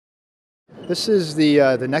This is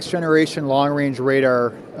the next generation long-range radar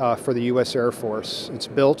for the U.S. Air Force. It's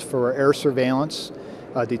built for air surveillance,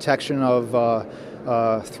 detection of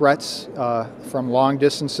threats from long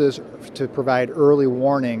distances to provide early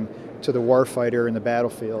warning to the warfighter in the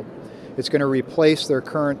battlefield. It's going to replace their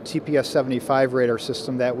current TPS-75 radar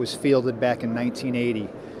system that was fielded back in 1980.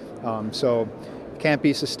 So it can't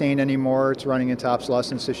be sustained anymore. It's running into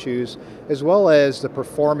obsolescence issues, as well as the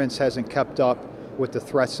performance hasn't kept up with the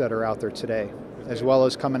threats that are out there today, as well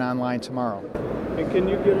as coming online tomorrow. And can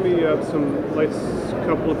you give me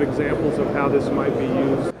couple of examples of how this might be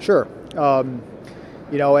used? Sure.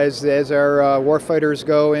 You know, as our warfighters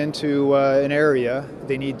go into an area,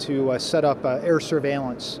 they need to set up air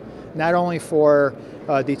surveillance, not only for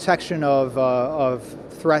detection of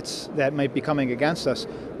threats that might be coming against us,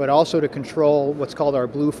 but also to control what's called our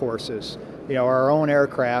blue forces. You know, our own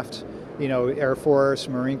aircraft. You know, Air Force,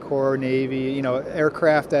 Marine Corps, Navy. You know,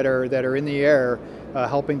 aircraft that are in the air,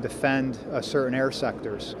 helping defend certain air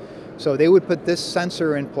sectors. So they would put this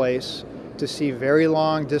sensor in place to see very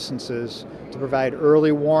long distances, to provide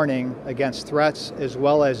early warning against threats, as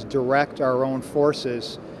well as direct our own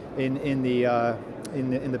forces in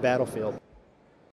the battlefield.